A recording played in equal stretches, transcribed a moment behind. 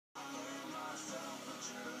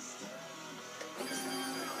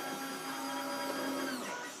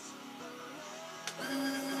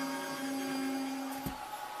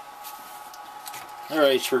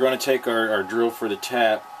Alright, so we're going to take our drill for the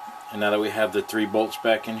tap, and now that we have the 3 bolts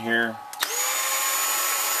back in here,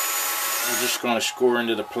 we're just going to score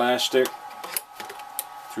into the plastic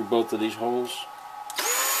through both of these holes.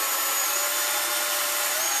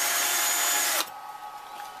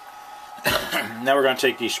 Now we're going to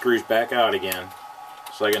take these screws back out again.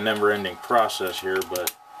 It's like a never-ending process here,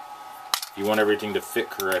 but if you want everything to fit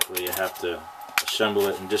correctly, you have to assemble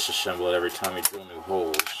it and disassemble it every time you drill new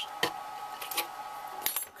holes.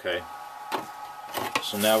 Okay,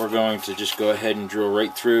 so now we're going to just go ahead and drill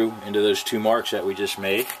right through into those 2 marks that we just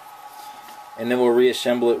made, and then we'll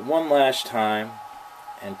reassemble it one last time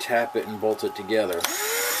and tap it and bolt it together.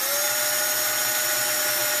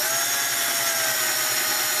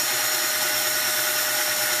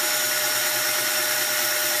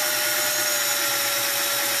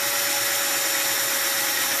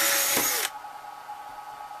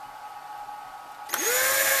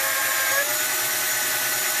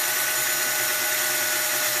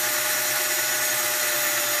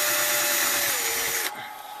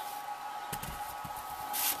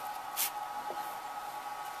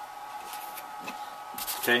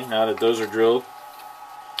 Okay, now that those are drilled,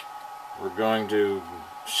 we're going to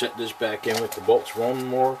set this back in with the bolts one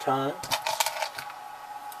more time.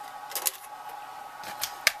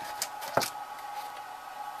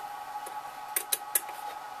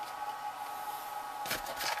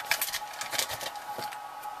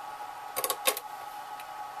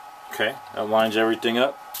 Okay, that lines everything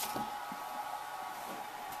up.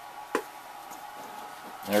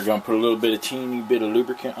 Now we're going to put a little bit of teeny bit of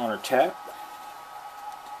lubricant on our tap.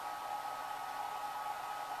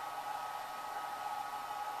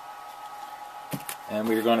 And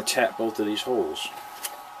we're going to tap both of these holes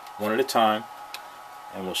one at a time,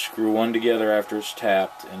 and we'll screw one together after it's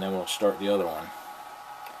tapped, and then we'll start the other one.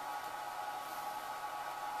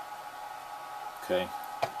 Okay,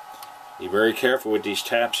 be very careful with these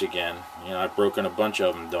taps again. You know, I've broken a bunch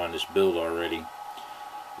of them doing this build already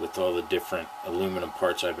with all the different aluminum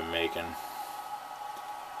parts I've been making.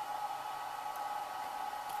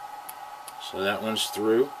 So that one's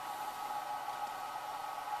through.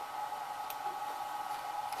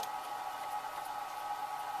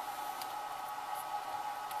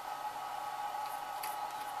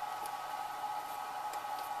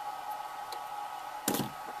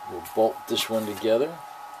 We'll bolt this one together.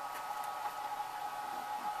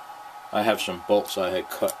 I have some bolts I had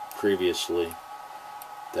cut previously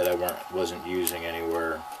that I wasn't using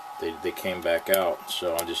anywhere. They came back out,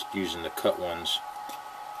 so I'm just using the cut ones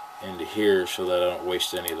into here so that I don't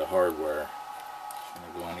waste any of the hardware. It's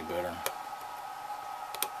not going to go any better.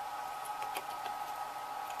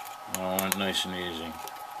 I want it nice and easy.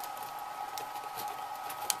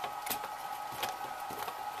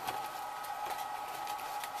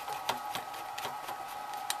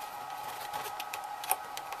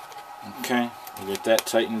 Okay, we'll get that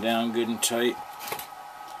tightened down good and tight.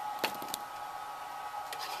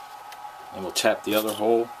 And we'll tap the other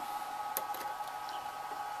hole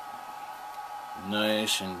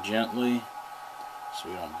nice and gently so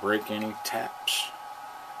we don't break any taps.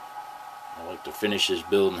 I like to finish this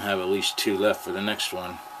build and have at least 2 left for the next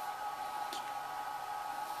one.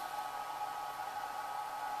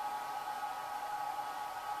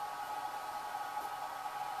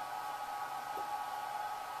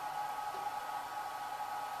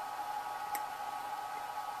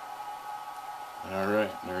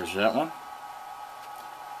 Alright, there's that one.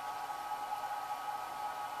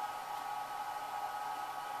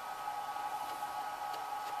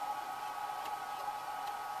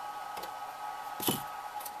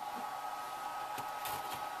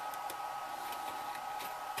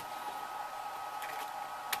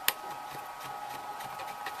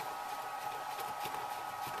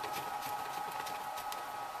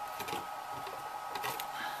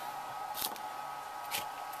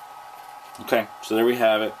 Okay, so there we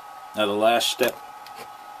have it. Now the last step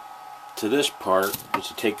to this part is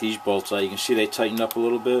to take these bolts out. You can see they tightened up a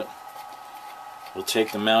little bit. We'll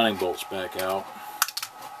take the mounting bolts back out,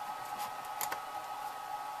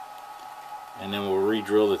 and then we'll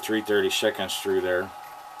re-drill the 3/32 through there.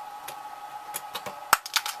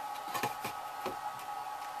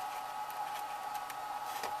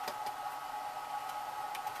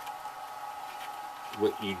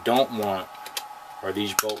 What you don't want are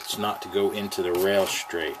these bolts not to go into the rail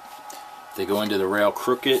straight. If they go into the rail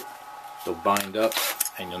crooked, they'll bind up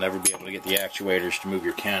and you'll never be able to get the actuators to move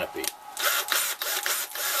your canopy.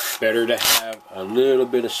 Better to have a little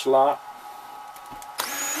bit of slop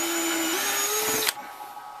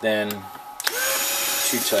than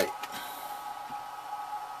too tight.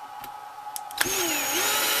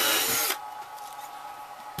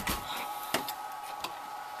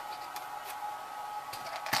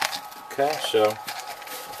 Okay, so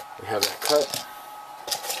we have that cut.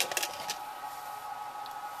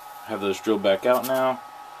 Have those drilled back out now,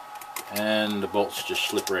 and the bolts just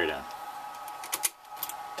slip right in.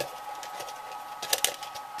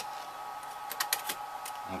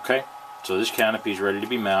 Okay, so this canopy is ready to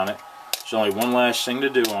be mounted. There's only one last thing to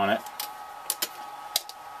do on it.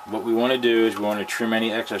 What we want to do is we want to trim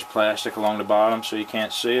any excess plastic along the bottom so you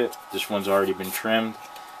can't see it. This one's already been trimmed.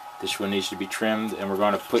 This one needs to be trimmed, and we're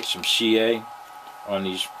going to put some CA on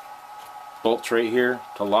these bolts right here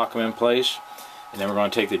to lock them in place. And then we're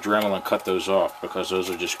going to take the Dremel and cut those off, because those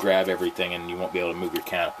will just grab everything and you won't be able to move your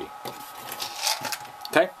canopy.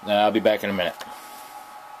 Okay, now I'll be back in a minute.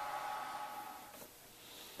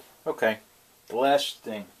 Okay, the last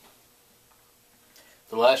thing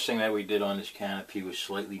that we did on this canopy was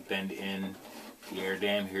slightly bend in the air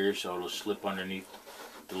dam here so it'll slip underneath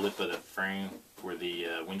the lip of the frame for the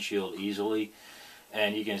windshield easily.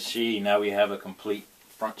 And you can see now we have a complete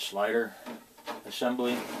front slider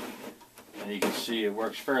assembly. And you can see it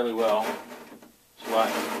works fairly well. It's a lot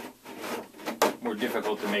more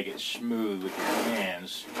difficult to make it smooth with your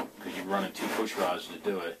hands because you're running 2 push rods to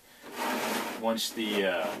do it. Once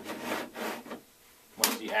the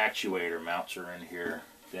actuator mounts are in here,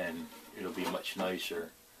 then it'll be much nicer,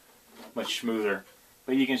 much smoother.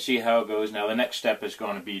 But you can see how it goes. Now the next step is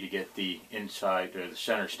going to be to get the inside or the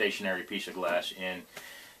center stationary piece of glass in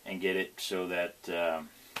and get it so that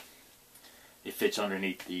it fits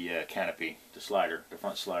underneath the canopy, the slider, the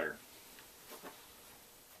front slider.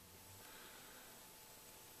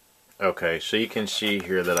 Okay, so you can see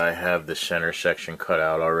here that I have the center section cut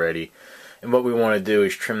out already. And what we want to do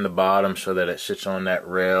is trim the bottom so that it sits on that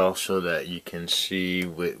rail so that you can see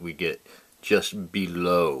what we get just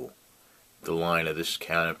below the line of this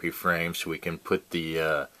canopy frame, so we can put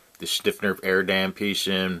the stiffener air dam piece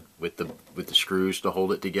in with the screws to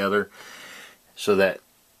hold it together so that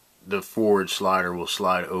the forward slider will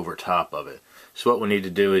slide over top of it. So what we need to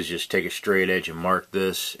do is just take a straight edge and mark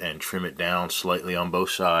this and trim it down slightly on both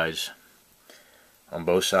sides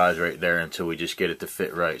right there until we just get it to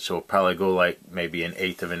fit right. So we'll probably go like maybe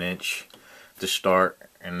 1/8 of an inch to start,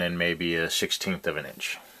 and then maybe 1/16 of an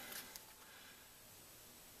inch.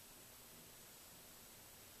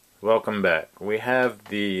 Welcome back. We have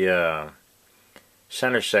the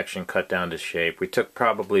center section cut down to shape. We took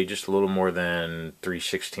probably just a little more than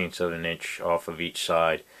 3/16 of an inch off of each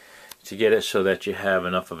side to get it so that you have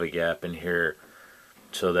enough of a gap in here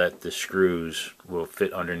so that the screws will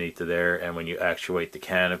fit underneath of there, and when you actuate the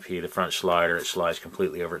canopy, the front slider, it slides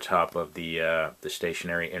completely over top of the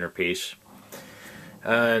stationary inner piece.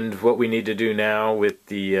 And what we need to do now with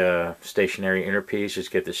the stationary inner piece is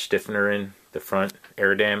get the stiffener in the front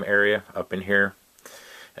air dam area up in here.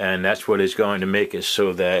 And that's what is going to make it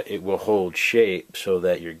so that it will hold shape so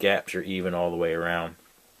that your gaps are even all the way around.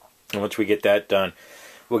 And once we get that done,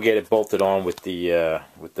 we'll get it bolted on with the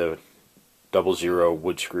 00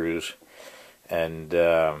 wood screws, and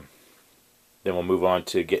then we'll move on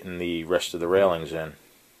to getting the rest of the railings in.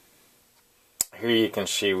 Here you can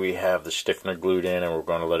see we have the stiffener glued in, and we're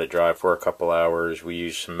going to let it dry for a couple hours. We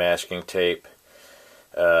use some masking tape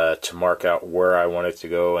to mark out where I want it to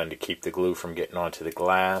go and to keep the glue from getting onto the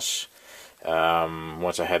glass.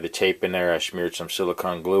 Once I had the tape in there, I smeared some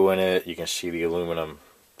silicone glue in it. You can see the aluminum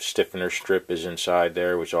stiffener strip is inside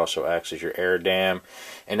there, which also acts as your air dam.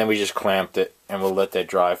 And then we just clamped it, and we'll let that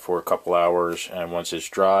dry for a couple hours. And once it's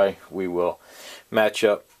dry, we will match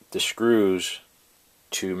up the screws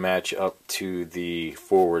to match up to the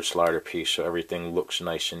forward slider piece so everything looks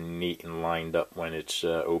nice and neat and lined up when it's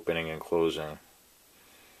opening and closing.